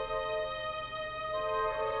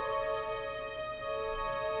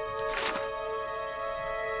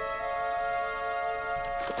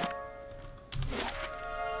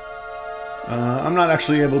 I'm not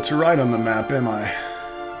actually able to write on the map, am I?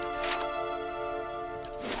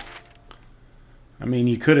 I mean,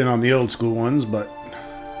 you couldn't on the old school ones, but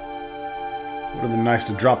it would have been nice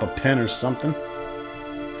to drop a pen or something.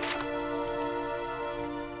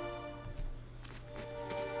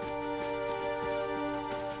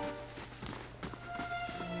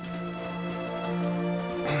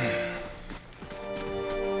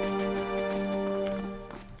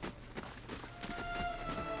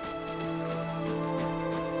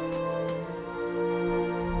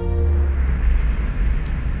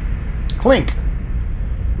 Clink!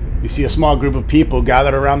 You see a small group of people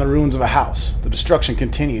gathered around the ruins of a house. The destruction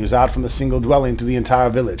continues out from the single dwelling to the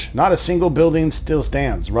entire village. Not a single building still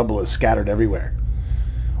stands. Rubble is scattered everywhere.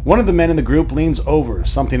 One of the men in the group leans over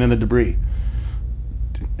something in the debris.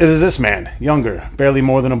 It is this man, younger, barely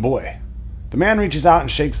more than a boy. The man reaches out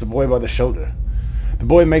and shakes the boy by the shoulder. The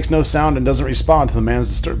boy makes no sound and doesn't respond to the man's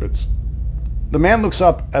disturbance. The man looks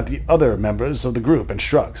up at the other members of the group and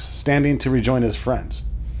shrugs, standing to rejoin his friends.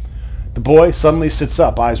 The boy suddenly sits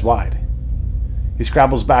up, eyes wide. He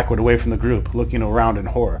scrabbles backward away from the group, looking around in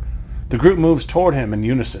horror. The group moves toward him in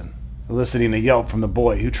unison, eliciting a yelp from the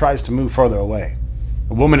boy, who tries to move further away.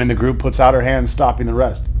 A woman in the group puts out her hand, stopping the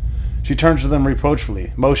rest. She turns to them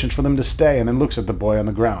reproachfully, motions for them to stay, and then looks at the boy on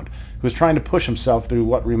the ground, who is trying to push himself through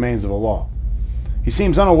what remains of a wall. He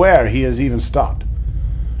seems unaware he has even stopped.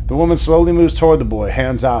 The woman slowly moves toward the boy,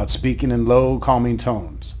 hands out, speaking in low, calming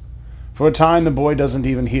tones. For a time, the boy doesn't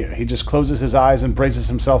even hear. He just closes his eyes and braces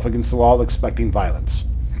himself against the wall, expecting violence.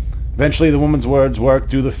 Eventually, the woman's words work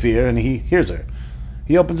through the fear, and he hears her.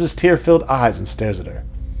 He opens his tear-filled eyes and stares at her.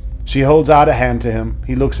 She holds out a hand to him.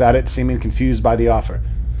 He looks at it, seeming confused by the offer,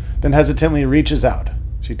 then hesitantly reaches out.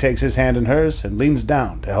 She takes his hand in hers and leans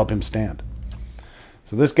down to help him stand.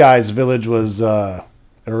 So this guy's village was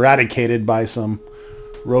eradicated by some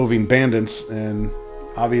roving bandits, and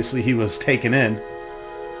obviously he was taken in.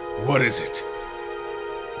 What is it?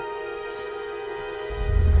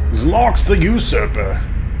 Zlox the Usurper.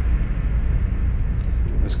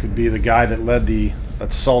 This could be the guy that led the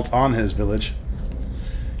assault on his village.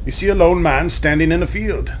 You see a lone man standing in a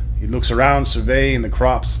field. He looks around, surveying the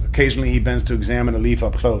crops. Occasionally he bends to examine a leaf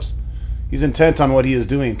up close. He's intent on what he is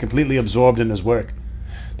doing, completely absorbed in his work.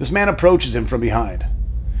 This man approaches him from behind.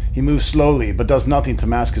 He moves slowly, but does nothing to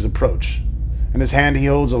mask his approach. In his hand he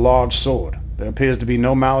holds a large sword. There appears to be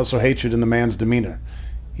no malice or hatred in the man's demeanor.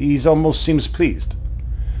 He almost seems pleased.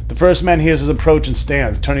 The first man hears his approach and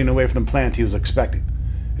stands, turning away from the plant he was expecting.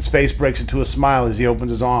 His face breaks into a smile as he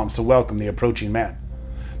opens his arms to welcome the approaching man.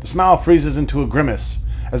 The smile freezes into a grimace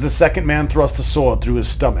as the second man thrusts the sword through his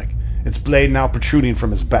stomach, its blade now protruding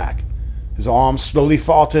from his back. His arms slowly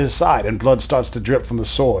fall to his side, and blood starts to drip from the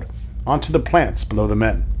sword onto the plants below the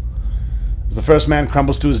men. As the first man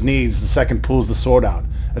crumbles to his knees, the second pulls the sword out,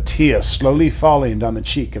 a tear slowly falling down the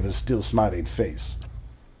cheek of his still smiling face.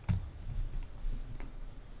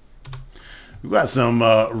 We've got some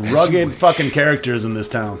rugged fucking characters in this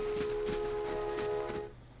town.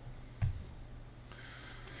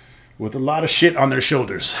 With a lot of shit on their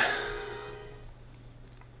shoulders.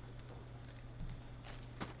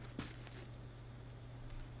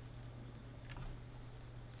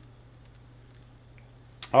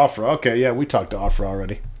 Afra, okay, yeah, we talked to Afra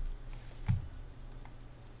already.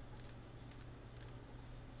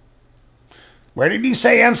 Where did you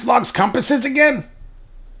say Anslog's compass is again?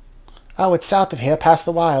 Oh, it's south of here, past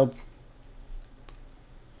the wild.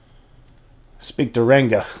 Speak to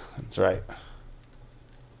Renga. That's right.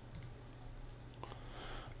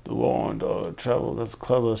 The war and travel, that's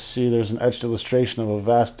clever. See, there's an etched illustration of a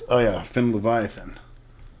vast... Oh yeah, Finn Leviathan.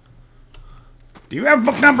 Do you have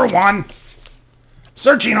book number 1?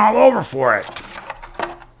 Searching all over for it.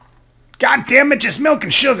 God damn it, just milk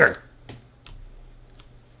and sugar.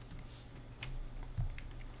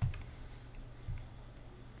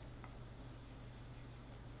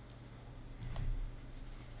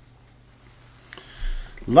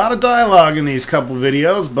 A lot of dialogue in these couple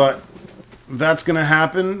videos, but that's going to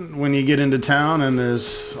happen when you get into town and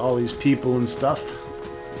there's all these people and stuff.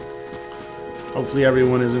 Hopefully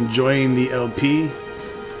everyone is enjoying the LP.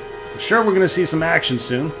 I'm sure we're going to see some action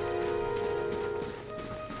soon.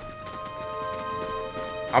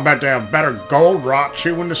 I bet they have better gold rot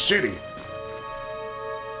chew in the city.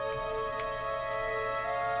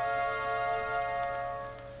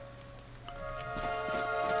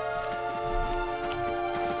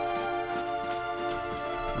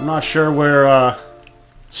 I'm not sure where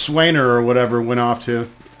Swainer or whatever went off to.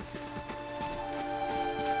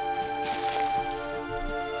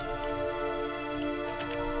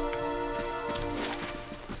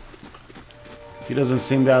 He doesn't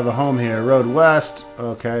seem to have a home here. Road west.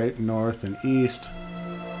 Okay, north and east.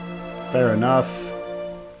 Fair enough.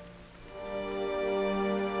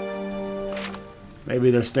 Maybe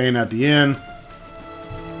they're staying at the inn.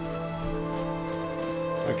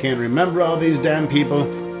 I can't remember all these damn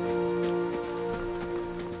people.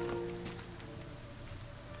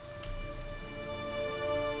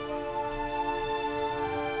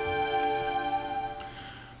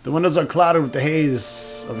 The windows are clouded with the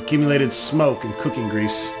haze of accumulated smoke and cooking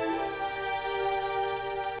grease.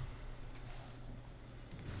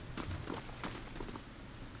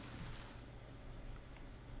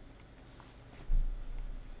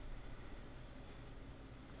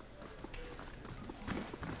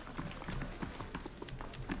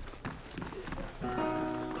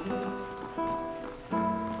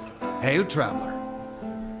 Hail, traveler.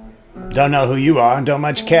 Don't know who you are and don't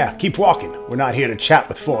much care. Keep walking. We're not here to chat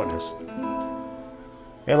with foreigners.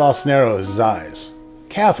 Alos narrows his eyes.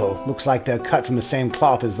 Careful. Looks like they're cut from the same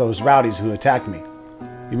cloth as those rowdies who attacked me.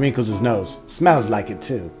 He wrinkles his nose. Smells like it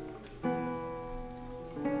too.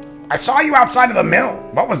 I saw you outside of the mill.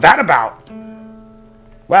 What was that about?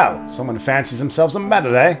 Well, someone fancies themselves a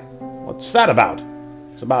meddler, eh? What's that about?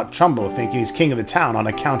 It's about Trumbull thinking he's king of the town on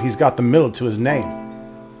account he's got the mill to his name.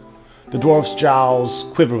 The dwarf's jowls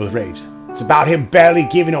quiver with rage. It's about him barely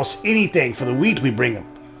giving us anything for the wheat we bring him,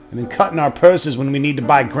 and then cutting our purses when we need to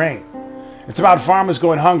buy grain. It's about farmers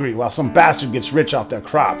going hungry while some bastard gets rich off their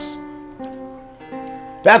crops.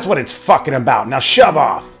 That's what it's fucking about. Now shove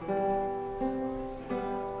off.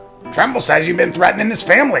 Trumbull says you've been threatening his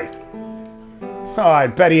family. Oh, I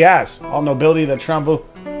bet he has. All nobility that Trumbull.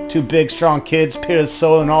 2 big, strong kids, Piers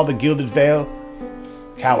Soul and all the gilded veil.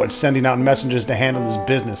 Coward sending out messengers to handle his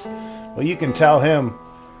business. Well, you can tell him.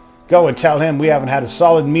 Go and tell him we haven't had a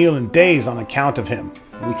solid meal in days on account of him.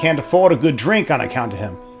 We can't afford a good drink on account of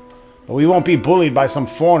him. But we won't be bullied by some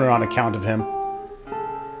foreigner on account of him.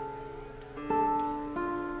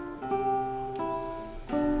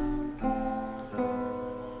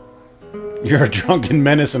 You're a drunken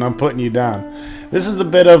menace and I'm putting you down. This is a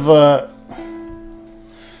bit of a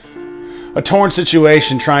torn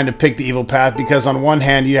situation trying to pick the evil path, because on one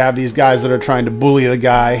hand you have these guys that are trying to bully the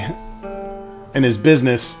guy in his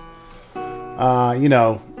business. You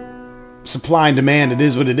know, supply and demand, it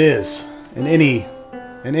is what it is in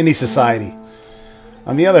any society.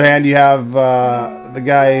 On the other hand, you have the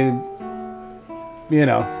guy, you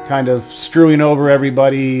know, kind of screwing over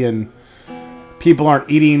everybody, and people aren't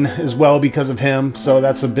eating as well because of him. So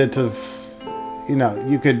that's a bit of, you know,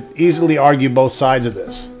 you could easily argue both sides of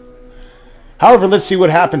this. However, let's see what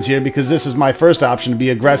happens here, because this is my first option, to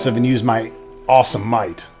be aggressive and use my awesome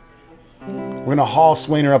might. We're going to haul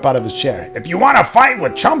Swainer up out of his chair. If you want to fight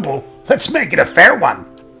with Trumbull, let's make it a fair one.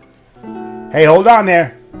 Hey, hold on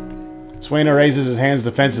there. Swainer raises his hands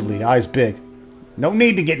defensively, eyes big. No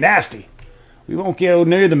need to get nasty. We won't go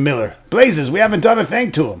near the miller. Blazes, we haven't done a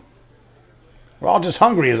thing to him. We're all just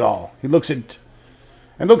hungry is all. He looks at...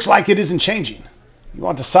 and looks like it isn't changing. You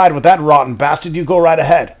want to side with that rotten bastard, you go right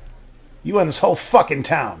ahead. You and this whole fucking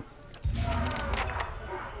town.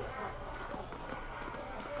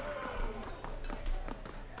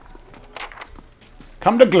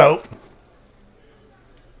 Come to gloat.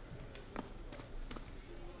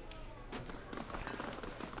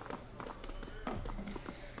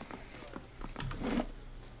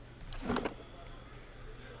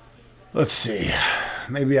 Let's see.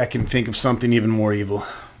 Maybe I can think of something even more evil.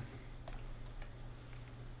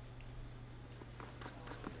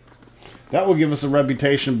 That will give us a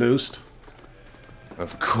reputation boost.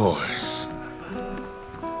 Of course.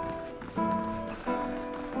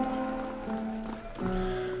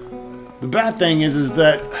 The bad thing is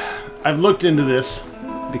that I've looked into this,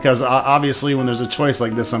 because obviously when there's a choice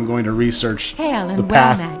like this, I'm going to research the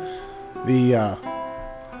path,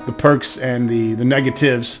 the perks and the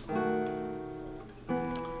negatives.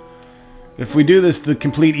 If we do this the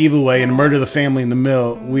complete evil way and murder the family in the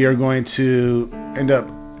mill, we are going to end up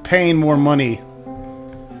paying more money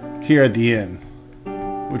here at the inn,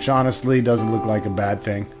 which honestly doesn't look like a bad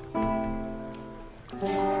thing.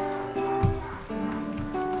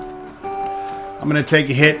 I'm going to take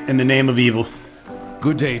a hit in the name of evil.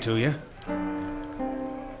 Good day to you.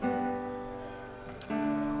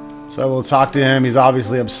 So we'll talk to him. He's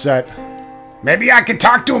obviously upset. Maybe I can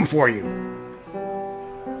talk to him for you.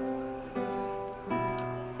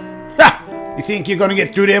 Ha! You think you're going to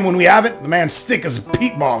get through to him when we have it? The man's thick as a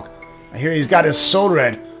peat bog. I hear he's got his soul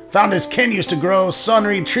read. Found his kin used to grow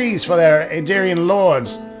sunry trees for their Adarian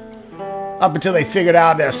lords. Up until they figured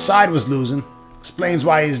out their side was losing. Explains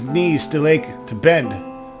why his knees still ache to bend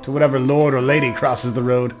to whatever lord or lady crosses the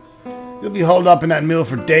road. He'll be holed up in that mill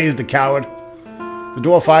for days, the coward. The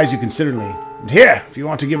dwarf eyes you considerably. But here, if you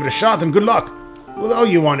want to give it a shot, then good luck. We'll owe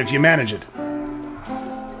you one if you manage it.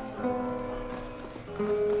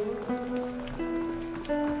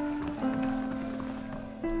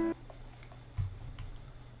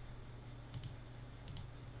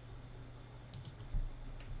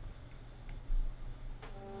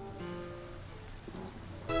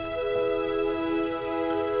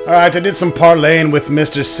 Alright, I did some parlaying with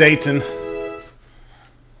Mr. Satan.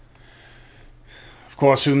 Of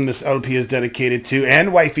course, whom this LP is dedicated to,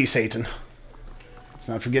 and Wifey Satan. Let's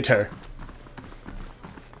not forget her.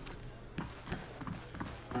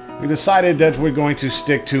 We decided that we're going to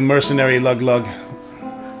stick to mercenary lug-lug.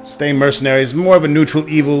 Stay mercenaries, more of a neutral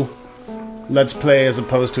evil let's play as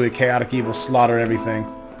opposed to a chaotic evil slaughter everything.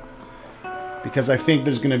 Because I think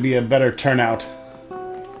there's going to be a better turnout.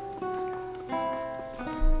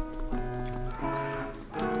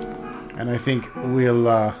 And I think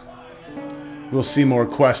we'll see more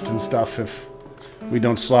quests and stuff if we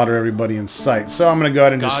don't slaughter everybody in sight. So I'm going to go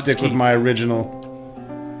ahead and just stick with my original.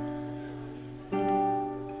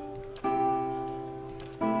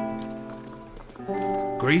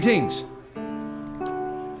 Greetings.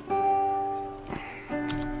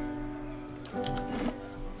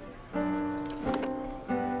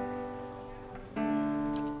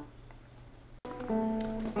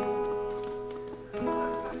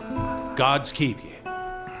 Gods keep you.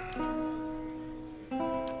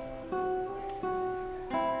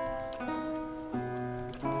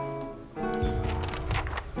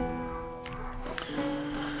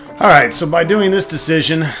 Alright, so by doing this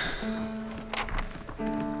decision,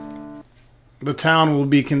 the town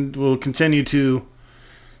will continue to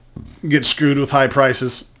get screwed with high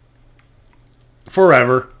prices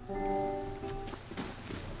forever.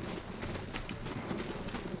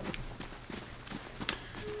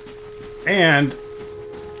 And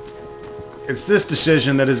it's this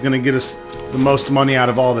decision that is going to get us the most money out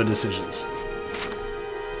of all the decisions.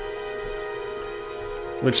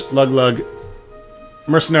 Which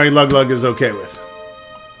Mercenary Lug is okay with.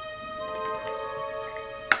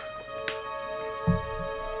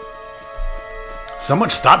 So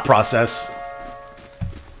much thought process.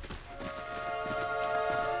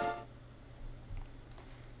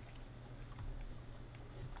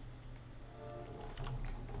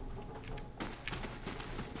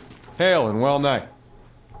 Hail and well night.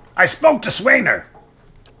 I spoke to Swainer.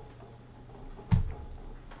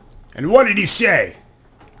 And what did he say?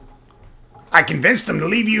 I convinced him to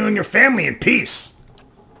leave you and your family in peace.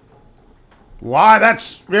 Why,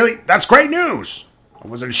 that's great news. I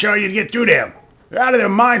wasn't sure you'd get through to him. They're out of their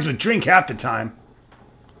minds with drink half the time.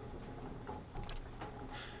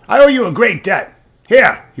 I owe you a great debt.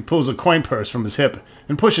 Here, he pulls a coin purse from his hip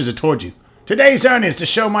and pushes it toward you. Today's earnings to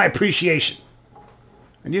show my appreciation.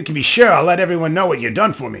 And you can be sure I'll let everyone know what you've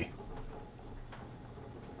done for me.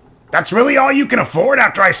 That's really all you can afford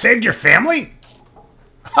after I saved your family?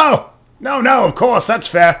 Oh, no, of course, that's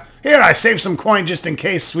fair. Here, I saved some coin just in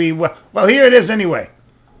case well, here it is anyway.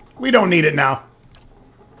 We don't need it now.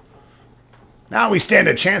 Now we stand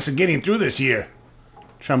a chance of getting through this year.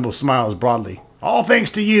 Tremble smiles broadly. All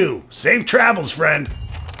thanks to you. Safe travels, friend.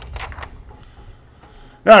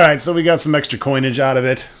 Alright, so we got some extra coinage out of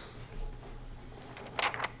it.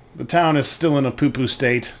 The town is still in a poo-poo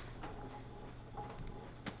state.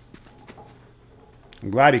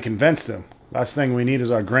 I'm glad he convinced them. Last thing we need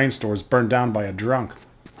is our grain stores burned down by a drunk.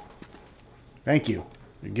 Thank you.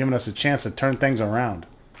 You're giving us a chance to turn things around.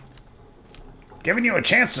 Giving you a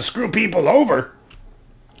chance to screw people over?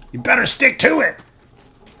 You better stick to it.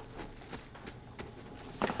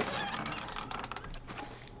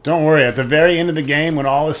 Don't worry, at the very end of the game, when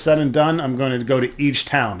all is said and done, I'm going to go to each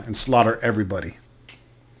town and slaughter everybody.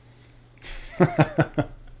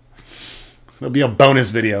 There'll be a bonus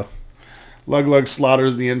video. Lug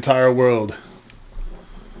slaughters the entire world.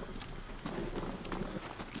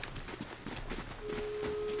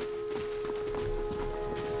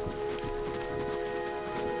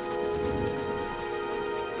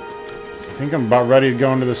 I think I'm about ready to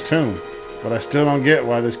go into this tomb, but I still don't get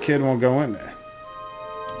why this kid won't go in there.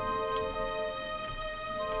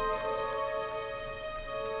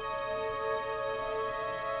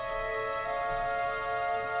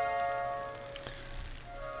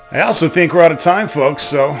 I also think we're out of time, folks,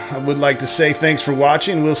 so I would like to say thanks for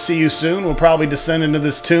watching. We'll see you soon. We'll probably descend into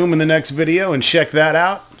this tomb in the next video and check that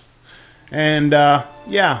out. And,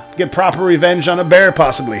 yeah, get proper revenge on a bear,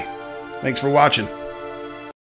 possibly. Thanks for watching.